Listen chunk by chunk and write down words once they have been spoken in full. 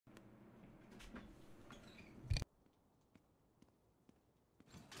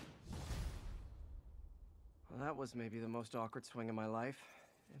that was maybe the most awkward swing of my life.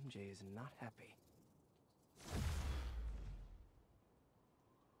 MJ is not happy.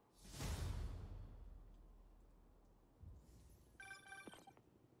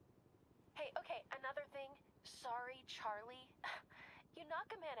 Hey, okay, another thing. Sorry, Charlie. You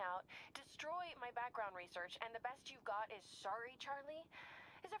knock a man out, destroy my background research, and the best you've got is sorry, Charlie?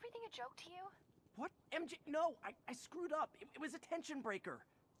 Is everything a joke to you? What? MJ? No, I screwed up. It was a tension breaker.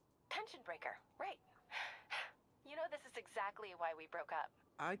 Tension breaker, right. You know, this is exactly why we broke up.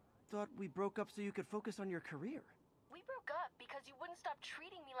 I thought we broke up so you could focus on your career. We broke up because you wouldn't stop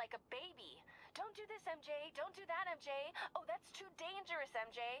treating me like a baby. Don't do this, MJ. Don't do that, MJ. Oh, that's too dangerous,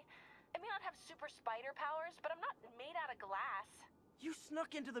 MJ. I may not have super spider powers, but I'm not made out of glass. You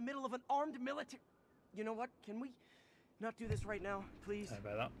snuck into the middle of an armed military... You know what? Can we not do this right now, please? Sorry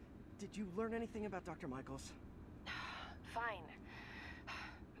about that. Did you learn anything about Dr. Michaels? Fine.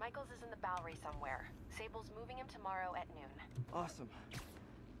 Michaels is in the Bowery somewhere. Sable's moving him tomorrow at noon. Awesome.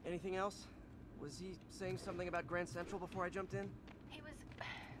 Anything else? Was he saying something about Grand Central before I jumped in? He was...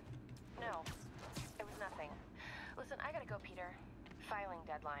 No. It was nothing. Listen, I gotta go, Peter. Filing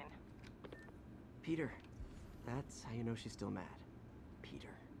deadline. Peter. That's how you know she's still mad. Peter.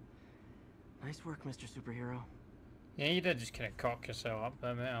 Nice work, Mr. Superhero. Yeah, you did just kind of cock yourself up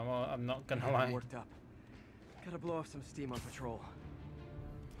there, mate. I'm not gonna lie. Worked up. Gotta blow off some steam on patrol.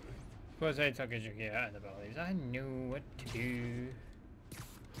 Suppose I took as you get out of the bellies. I knew what to do.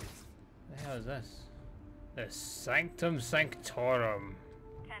 What the hell is this? The Sanctum Sanctorum.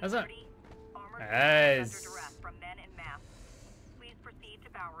 Is it? Yes. From men en masse. Please proceed to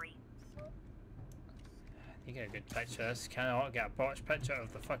Bowery. You get a good picture of this. Cannot get a botched picture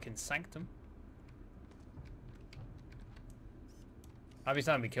of the fucking Sanctum. That'd be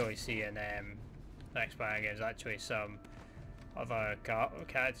something cool to see in next Spider games. Actually, some other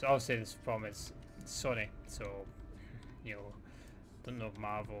characters. Obviously, this problem is Sony, so you know, don't know if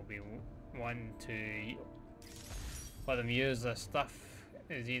Marvel will be one to let them use this stuff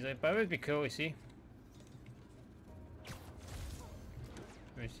as easily, but it would be cool to see.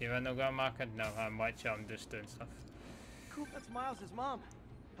 Let me see if I know got a marker. No, I'm watching. I'm just doing stuff. Cool, that's Miles' mom.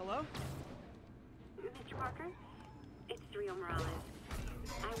 Hello? Mr. Parker, it's Rio Morales.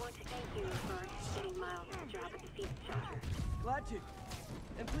 I want to thank you for getting Miles a job at the F.E.A.S.T Shelter. Glad to.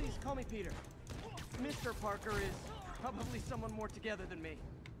 And please call me Peter. Mr. Parker is probably someone more together than me.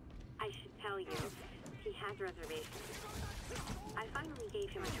 I should tell you, he has reservations. I finally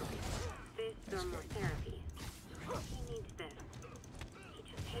gave him a choice. This or more therapy. He needs this. He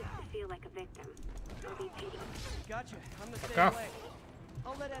just hates to feel like a victim. Or be pitied. Gotcha. I'm the same way.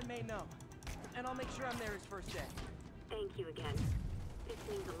 I'll let Aunt May know. And I'll make sure I'm there his first day. Thank you again. This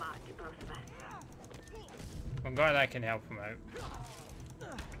means a lot to both of us. I'm glad I can help him out.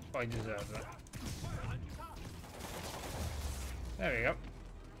 I deserve that. There we go.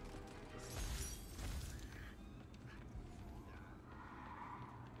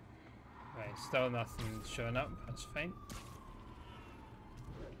 Right, still nothing showing up. That's fine.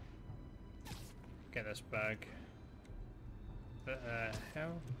 Get this bag. What the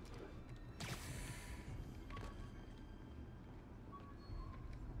hell?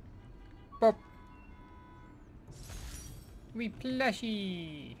 Pop! We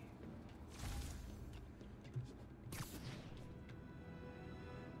plushie!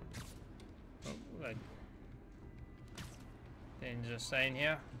 Oh, right. Danger sign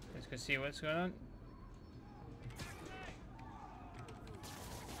here. Let's go see what's going on.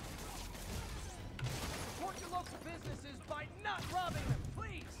 Support your local businesses by not robbing them,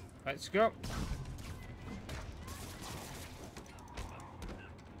 please! Let's go.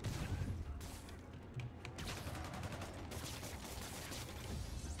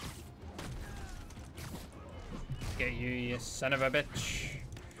 Get you, you son of a bitch.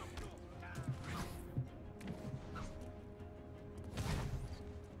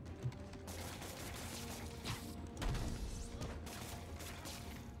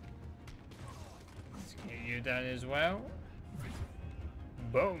 Let's get you done as well.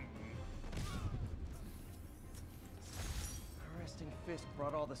 Boom. Arresting F.E.A.S.T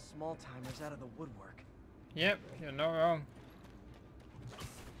brought all the small-timers out of the woodwork. Yep, you're not wrong.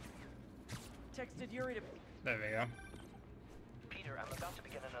 Texted Yuri to... There we go. Peter, I'm about to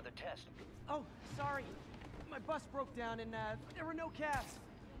begin another test. Oh, sorry. My bus broke down and there were no cabs.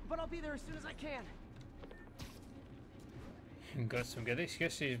 But I'll be there as soon as I can. Got some good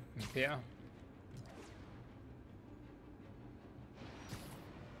excuses, Peter.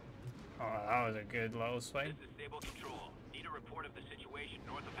 Oh, that was a good little swing. This is Stable Control. Need a report of the situation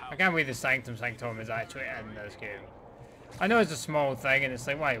north of House. I can't believe the Sanctum Sanctorum is actually in this game. I know it's a small thing, and it's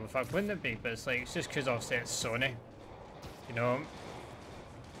like, why the fuck wouldn't it be? But it's like, it's just because obviously it's Sony. You know,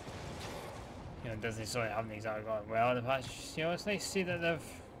 Disney Sony haven't exactly gone well in the past. You know, it's nice to see that they've,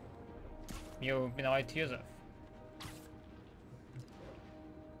 been allowed to use it.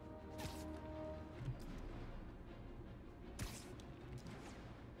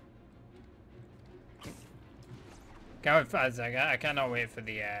 I cannot wait for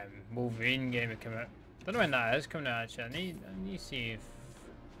the Wolverine game to come out. Don't know when that is coming out. Actually, I need to see if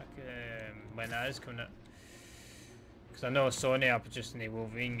when that is coming out. Because I know Sony are producing the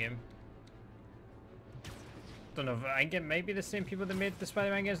Wolverine game. Don't know if I think it might be the same people that made the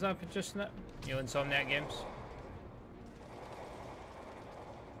Spider-Man games that are producing it. Insomniac Games.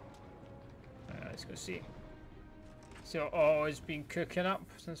 Let's go see. So, it's been cooking up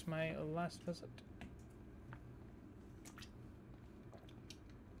since my last visit.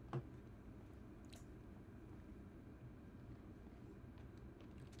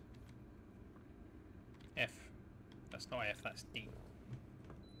 F. That's not F, that's D.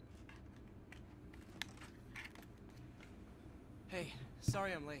 Hey,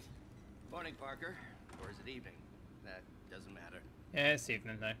 sorry I'm late. Morning, Parker. Or is it evening? That doesn't matter. Yeah, it's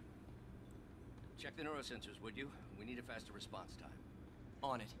evening now. Check the neurosensors, would you? We need a faster response time.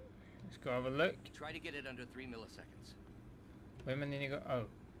 On it. Let's go have a look. Try to get it under 3 milliseconds. Where am I need to go? Oh.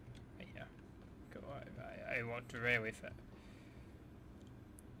 Right here. Go, I want to railway fit.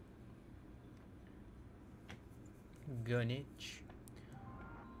 Gunnage.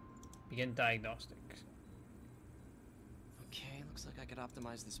 Begin diagnostics. Okay, looks like I could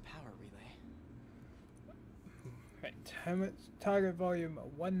optimize this power relay. Right, how much? Target volume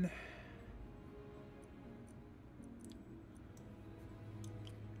 1.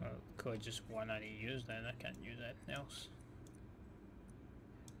 Oh, code just one I need to use then. I can't use anything else.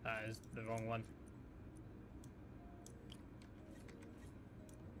 That is the wrong one.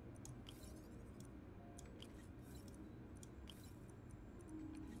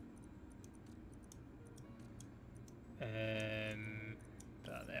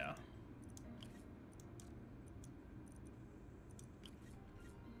 There.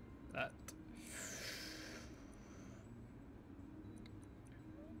 That.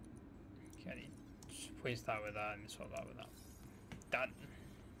 Okay, I need to replace that with that and swap that with that. Done.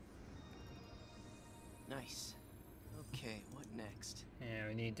 Nice. Okay, what next? Yeah,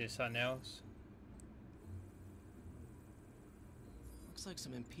 we need to do something else. Looks like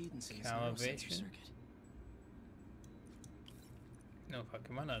some impedance in this neurosensor Calibration. circuit. No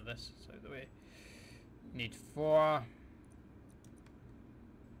fucking one out of this. It's out of the way. Need 4.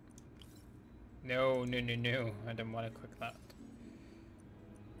 No. I didn't want to click that.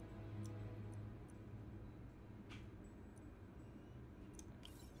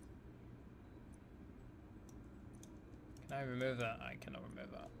 Can I remove that? I cannot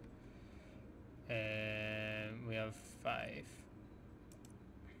remove that. We have 5.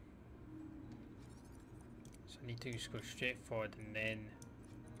 So I need to just go straight forward and then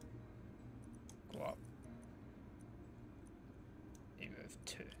go up. Move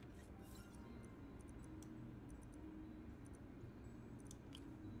 2.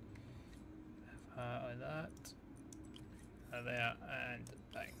 Like that. There and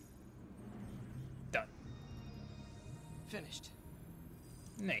bang. Done. Finished.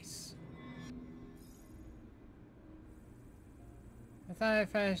 Nice. I thought I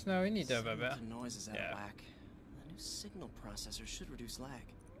finished. No, we need to do a bit better. The noise is out Yeah. of whack. The new signal processor should reduce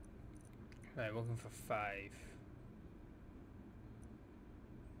lag. Right, looking for 5.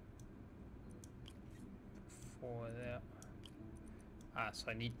 4 there.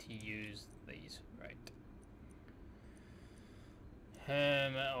 So I need to use these, right?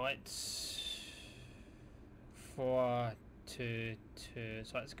 Let's 4, 2, 2.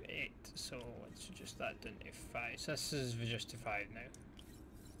 So that's 8. So let's adjust that down to 5. So this is just to 5 now.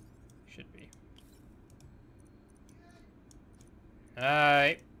 Should be.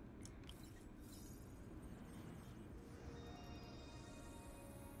 Alright.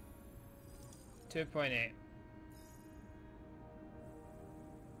 .8.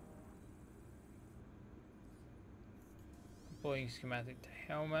 Deploying schematic to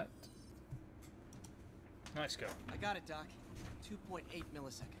helmet. Let's go. I got it, Doc. 2.8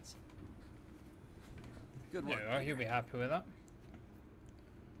 milliseconds. Good work. There we are. You'll be happy with that.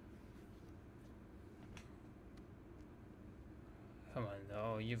 Come on,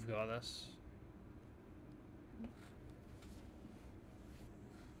 though. You've got this.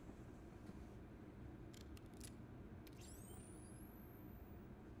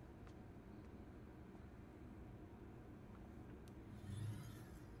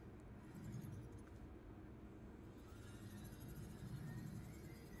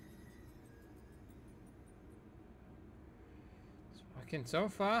 Fucking so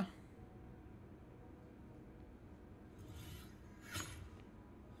far.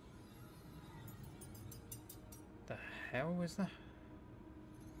 The hell was that?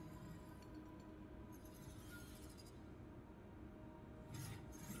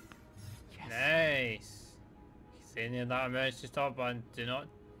 Yes. Nice. See any of that emergency stop button? Do not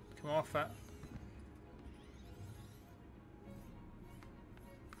come off it.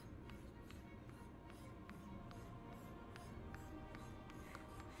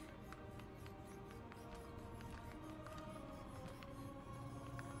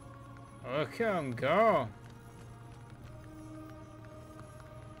 Okay, on go.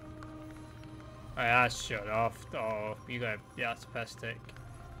 Oh, that's shut off. Oh, you got that's plastic.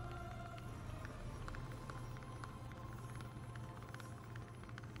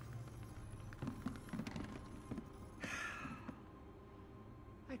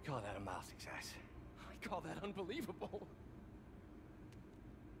 I'd call that a mild success. I call that unbelievable.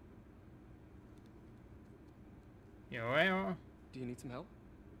 You alright? Do you need some help?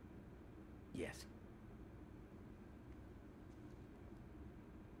 Yes.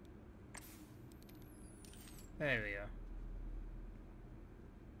 There we go.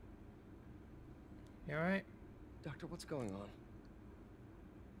 You alright? Doctor, what's going on?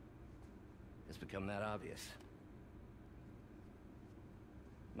 It's become that obvious.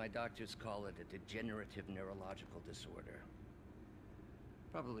 My doctors call it a degenerative neurological disorder.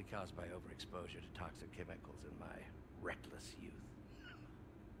 Probably caused by overexposure to toxic chemicals in my reckless youth.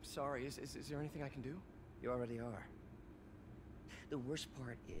 Sorry, is there anything I can do? You already are. The worst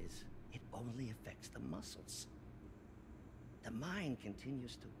part is, it only affects the muscles. The mind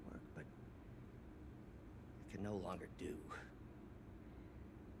continues to work, but it can no longer do.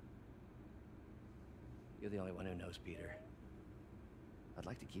 You're the only one who knows, Peter. I'd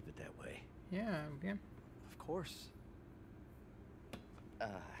like to keep it that way. Yeah, yeah. Of course.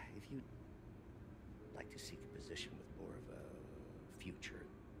 If you'd like to seek a position with more of a future.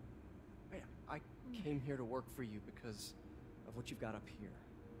 I came here to work for you because of what you've got up here.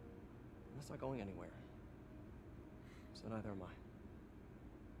 And that's not going anywhere. So neither am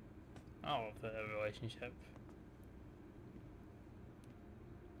I. I love the relationship.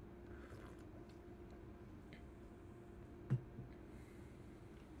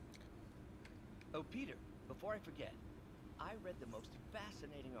 Oh, Peter, before I forget, I read the most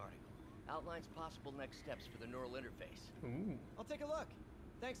fascinating article. Outlines possible next steps for the neural interface. Ooh. I'll take a look.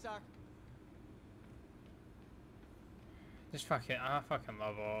 Thanks, Doc. Just fucking, I fucking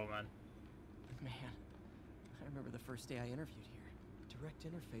love all, man. Man, I remember the first day I interviewed here. Direct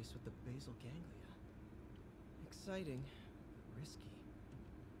interface with the basal ganglia. Exciting, risky.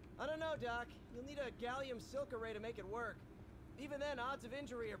 I don't know, Doc. You'll need a gallium silk array to make it work. Even then, odds of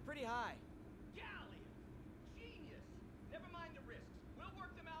injury are pretty high. Gallium! Genius! Never mind the risks. We'll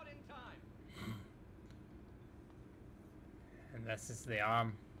work them out in time. And this is the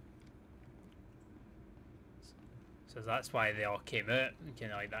arm. So that's why they all came out,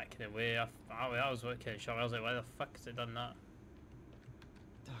 kind of like that kind of way. That was what kind of shocked. I was like, why the fuck has it done that?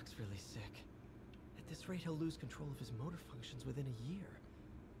 Doc's really sick. At this rate, he'll lose control of his motor functions within a year.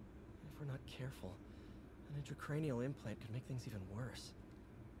 And if we're not careful, an intracranial implant could make things even worse.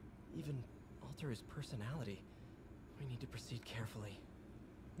 Even alter his personality. We need to proceed carefully.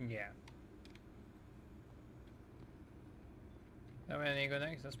 Yeah. Now where do you go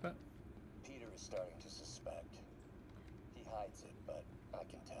next? This bit? Peter is starting to suspect. He hides it, but I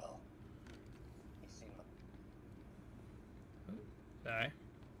can tell. He's seen my... Sorry.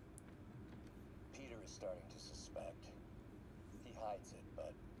 Peter is starting to suspect. He hides it,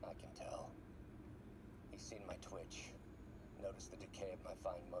 but I can tell. He's seen my twitch. Noticed the decay of my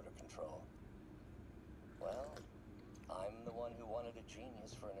fine motor control. Well, I'm the one who wanted a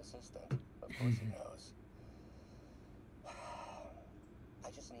genius for an assistant. Of course he knows. I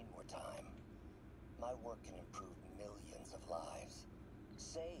just need more time. My work can improve millions of lives.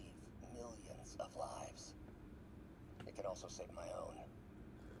 Save millions of lives. It can also save my own.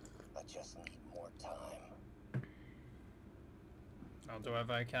 I just need more time. I'll do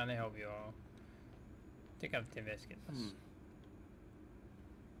whatever I can to help you all. I think I have to investigate this.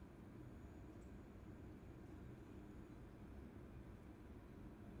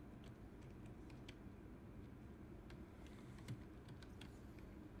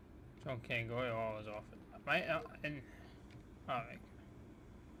 John can't go to all his office. Right? Alright.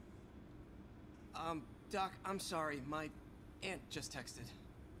 Doc, I'm sorry. My aunt just texted.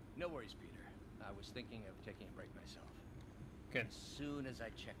 No worries, Peter. I was thinking of taking a break myself. Good. As soon as I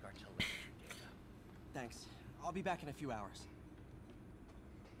check our telemetry data. Thanks. I'll be back in a few hours.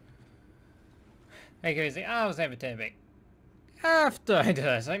 Hey, Crazy. I was having a break. After I do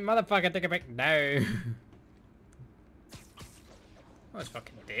this, like, motherfucker, take a break now. Oh, it's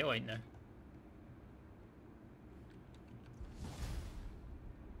fucking daylight now.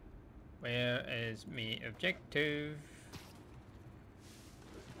 Where is me objective?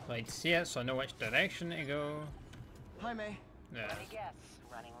 Like to see it, so I know which direction to go. Hi, May. Yeah. Any guess?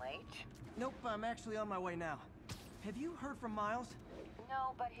 Running late? Nope, I'm actually on my way now. Have you heard from Miles?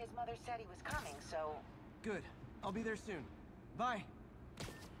 No, but his mother said he was coming, so... Good. I'll be there soon. Bye.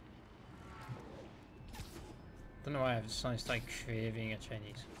 Don't know why I've suddenly started craving a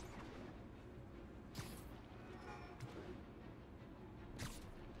Chinese.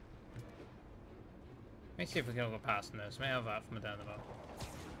 Let's see if we can go past this. May I have that from down the bottom?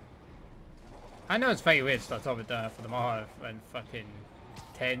 I know it's very weird to start off down for the mall and fucking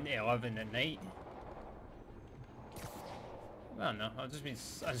 10 to 11 at night. I don't know. I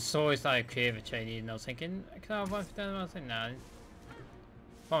just always started craving Chinese, and I was thinking, can I have one for down the bottom? I was like, nah.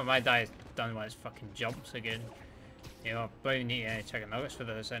 One of my diet's done when it fucking jumps again. You know, I don't need any chicken nuggets for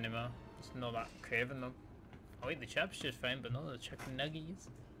this anymore. It's not that craving them. I like the chips just fine, but not the chicken nuggets.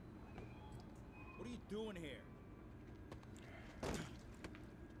 What are you doing here?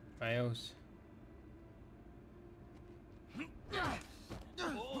 Miles.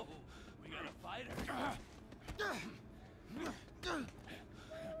 Oh, we got a fighter.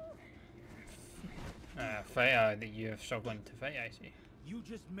 Fighter that you're struggling to fight, I see. You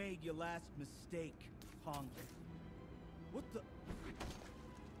just made your last mistake, punk. What the?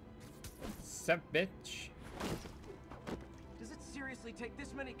 Sup, bitch? Does it seriously take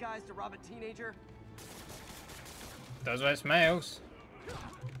this many guys to rob a teenager? Does what it's Miles.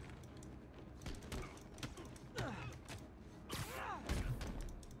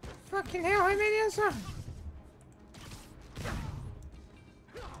 Fucking hell, how many is there?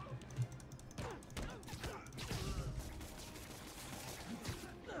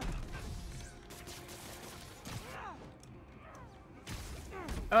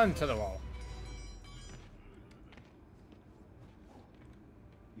 Onto the wall.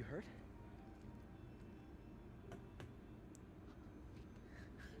 You hurt?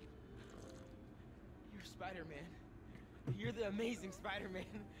 You're Spider-Man. You're the amazing Spider-Man.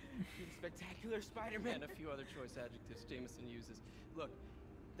 You're the spectacular Spider-Man. And a few other choice adjectives Jameson uses. Look,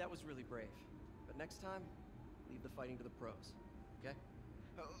 that was really brave. But next time, leave the fighting to the pros. Okay?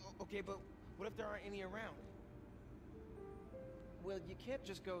 Okay, but what if there aren't any around? Well, you can't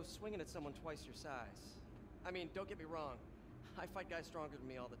just go swinging at someone twice your size. I mean, don't get me wrong. I fight guys stronger than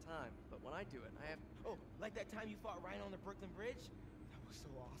me all the time, but when I do it, I have... Oh, like that time you fought Ryan on the Brooklyn Bridge? That was so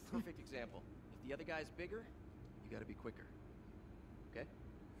awesome. Perfect example. If the other guy's bigger, you gotta be quicker. Okay?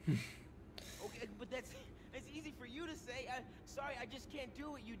 Okay, but that's easy for you to say. Sorry, I just can't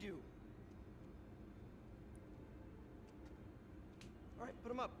do what you do. All right,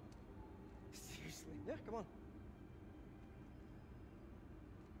 put him up. Seriously? Yeah, come on.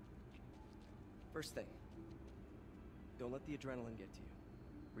 First thing, don't let the adrenaline get to you.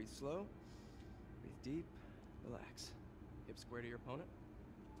 Breathe slow, breathe deep, relax. Hip square to your opponent.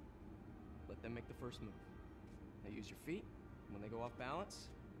 Let them make the first move. Now use your feet. When they go off balance,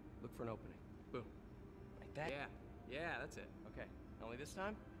 look for an opening. Boom. Like that? Yeah, that's it. Okay. Only this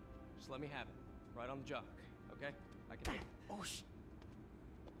time, just let me have it. Right on the jaw. Okay? I can take it. Oh,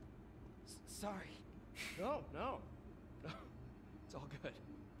 sorry. No. It's all good.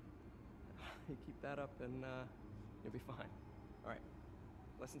 You keep that up and you'll be fine. All right.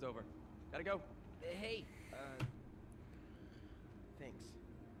 Lesson's over. Gotta go. Hey, thanks.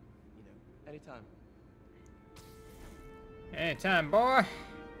 You know. Anytime. Anytime, boy.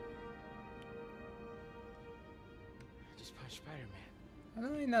 Just punched Spider-Man. I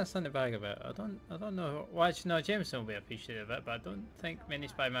don't think that's something bad about it. I don't know. Well, actually, no, Jameson will be appreciative of it, but I don't think many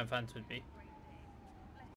Spider-Man fans would be.